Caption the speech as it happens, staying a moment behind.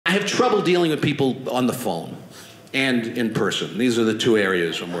I have trouble dealing with people on the phone and in person. These are the two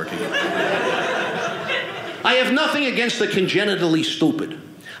areas I'm working in. I have nothing against the congenitally stupid.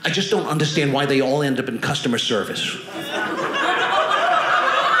 I just don't understand why they all end up in customer service.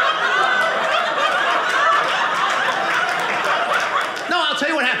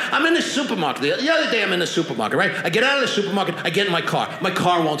 I'm in the supermarket. The other day I'm in the supermarket, right? I get out of the supermarket, I get in my car. My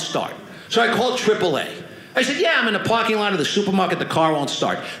car won't start. So I call AAA. I said, yeah, I'm in the parking lot of the supermarket, the car won't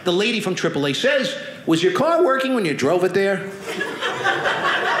start. The lady from AAA says, was your car working when you drove it there?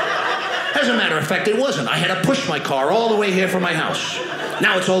 As a matter of fact, it wasn't. I had to push my car all the way here from my house.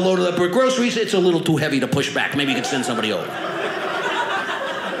 Now it's all loaded up with groceries. It's a little too heavy to push back. Maybe you could send somebody over.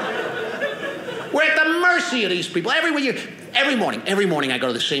 We're at the mercy of these people. Every morning I go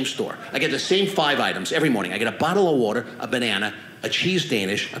to the same store. I get the same 5 items every morning. I get a bottle of water, a banana, a cheese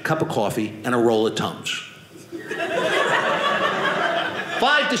Danish, a cup of coffee, and a roll of Tums.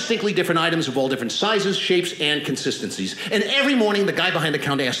 5 distinctly different items of all different sizes, shapes, and consistencies. And every morning the guy behind the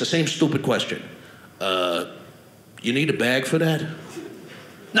counter asks the same stupid question. You need a bag for that?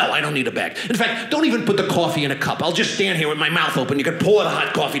 No, I don't need a bag. In fact, don't even put the coffee in a cup. I'll just stand here with my mouth open. You can pour the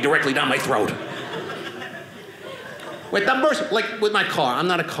hot coffee directly down my throat. Wait, like with my car, I'm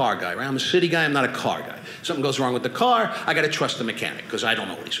not a car guy, right? I'm a city guy, I'm not a car guy. Something goes wrong with the car, I gotta trust the mechanic, because I don't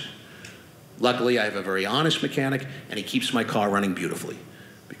know what he's doing. Luckily, I have a very honest mechanic, and he keeps my car running beautifully.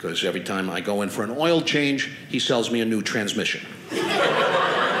 Because every time I go in for an oil change, he sells me a new transmission.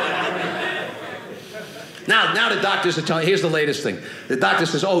 Now the doctors are telling, here's the latest thing. The doctor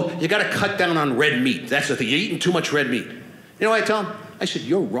says, oh, you gotta cut down on red meat. That's the thing, you're eating too much red meat. You know what I tell him? I said,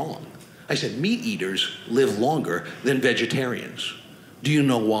 you're wrong. I said, meat eaters live longer than vegetarians. Do you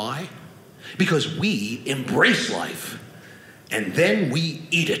know why? Because we embrace life, and then we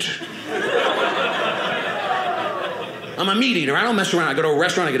eat it. I'm a meat eater. I don't mess around. I go to a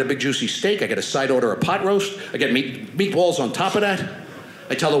restaurant, I get a big juicy steak, I get a side order of pot roast, I get meatballs on top of that.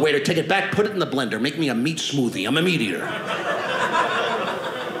 I tell the waiter, take it back, put it in the blender, make me a meat smoothie. I'm a meat eater.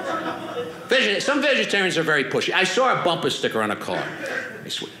 Some vegetarians are very pushy. I saw a bumper sticker on a car. I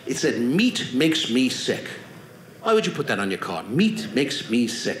swear. It said, meat makes me sick. Why would you put that on your car? Meat makes me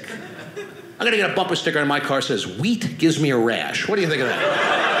sick. I'm gonna get a bumper sticker on my car that says, wheat gives me a rash. What do you think of that?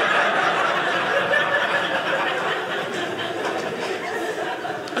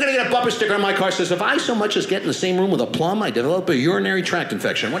 I'm gonna get a bumper sticker on my car that says, if I so much as get in the same room with a plum, I develop a urinary tract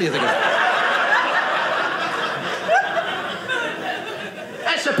infection. What do you think of that?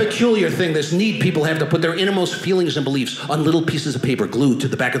 That's a peculiar thing, this need people have to put their innermost feelings and beliefs on little pieces of paper glued to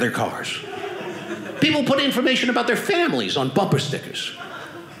the back of their cars. People put information about their families on bumper stickers.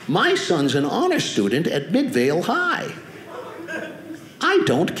 My son's an honor student at Midvale High. I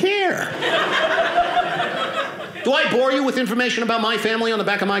don't care. Do I bore you with information about my family on the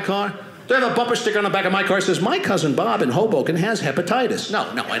back of my car? Do I have a bumper sticker on the back of my car that says, my cousin Bob in Hoboken has hepatitis? No,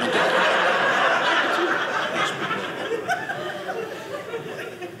 I don't do that.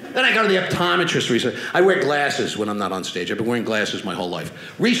 Then I go to the optometrist recently. I wear glasses when I'm not on stage. I've been wearing glasses my whole life.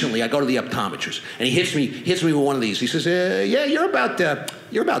 Recently, I go to the optometrist, and he hits me with one of these. He says, yeah, you're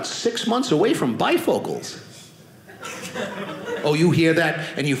about 6 months away from bifocals. Oh, you hear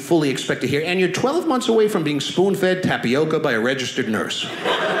that, and you fully expect to hear, and you're 12 months away from being spoon-fed tapioca by a registered nurse.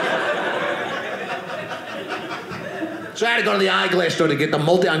 So I had to go to the eyeglass store to get I'm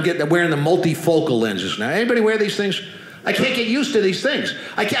wearing the multifocal lenses now. Anybody wear these things? I can't get used to these things.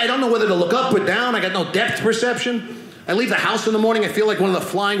 I don't know whether to look up or down. I got no depth perception. I leave the house in the morning, I feel like one of the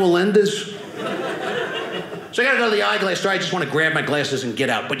flying Wallendas. So I gotta go to the eyeglass store. I just want to grab my glasses and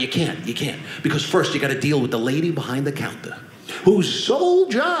get out. But you can't. Because first you gotta deal with the lady behind the counter, whose sole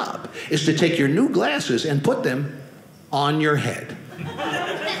job is to take your new glasses and put them on your head.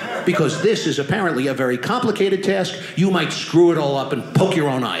 Because this is apparently a very complicated task. You might screw it all up and poke your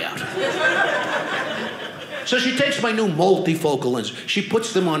own eye out. So she takes my new multifocal lens, she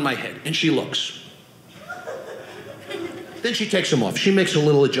puts them on my head, and she looks. Then she takes them off, she makes a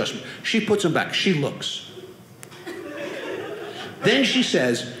little adjustment. She puts them back, she looks. Then she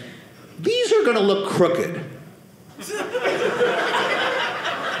says, these are gonna look crooked.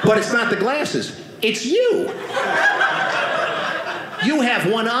 But it's not the glasses, it's you. You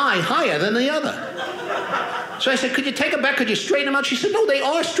have one eye higher than the other. So I said, could you take them back? Could you straighten them out? She said, no, they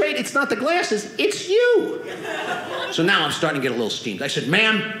are straight. It's not the glasses. It's you. So now I'm starting to get a little steamed. I said,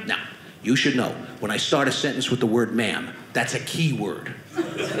 ma'am, now, you should know, when I start a sentence with the word ma'am, that's a key word.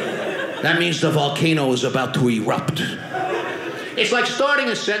 That means the volcano is about to erupt. It's like starting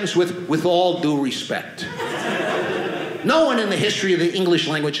a sentence with all due respect. No one in the history of the English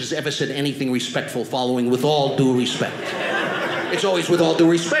language has ever said anything respectful following with all due respect. It's always, with all due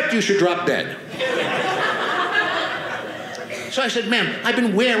respect, you should drop dead. So I said, ma'am, I've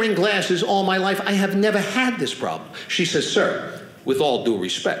been wearing glasses all my life. I have never had this problem. She says, sir, with all due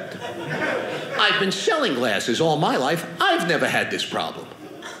respect, I've been selling glasses all my life. I've never had this problem.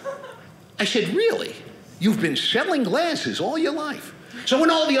 I said, really? You've been selling glasses all your life? So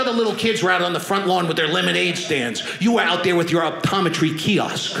when all the other little kids were out on the front lawn with their lemonade stands, you were out there with your optometry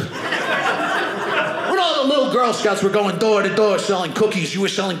kiosk. When all the little Girl Scouts were going door to door selling cookies, you were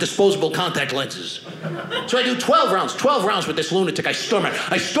selling disposable contact lenses. So I do 12 rounds with this lunatic. I storm out.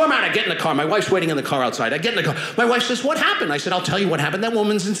 I get in the car. My wife's waiting in the car outside. I get in the car. My wife says, what happened? I said, I'll tell you what happened. That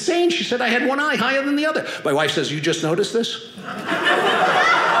woman's insane. She said I had one eye higher than the other. My wife says, you just noticed this?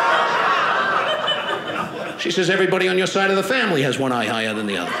 She says, everybody on your side of the family has one eye higher than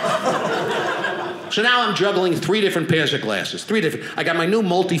the other. So now I'm juggling 3 different pairs of glasses. I got my new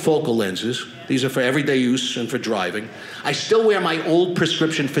multifocal lenses. These are for everyday use and for driving. I still wear my old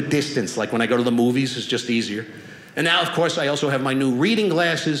prescription for distance, like when I go to the movies, it's just easier. And now, of course, I also have my new reading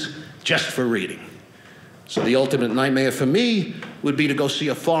glasses just for reading. So the ultimate nightmare for me would be to go see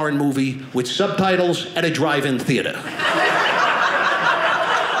a foreign movie with subtitles at a drive-in theater.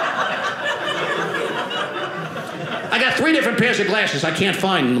 I got 3 different pairs of glasses I can't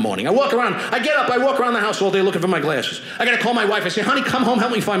find in the morning. I walk around the house all day looking for my glasses. I gotta call my wife. I say, honey, come home,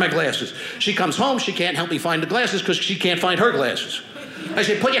 help me find my glasses. She comes home, she can't help me find the glasses because she can't find her glasses. I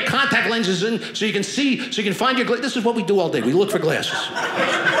say, put your contact lenses in so you can see, so you can find your glasses. This is what we do all day. We look for glasses.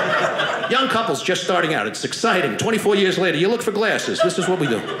 Young couples just starting out. It's exciting. 24 years later, you look for glasses. This is what we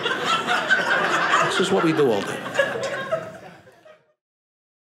do. This is what we do all day.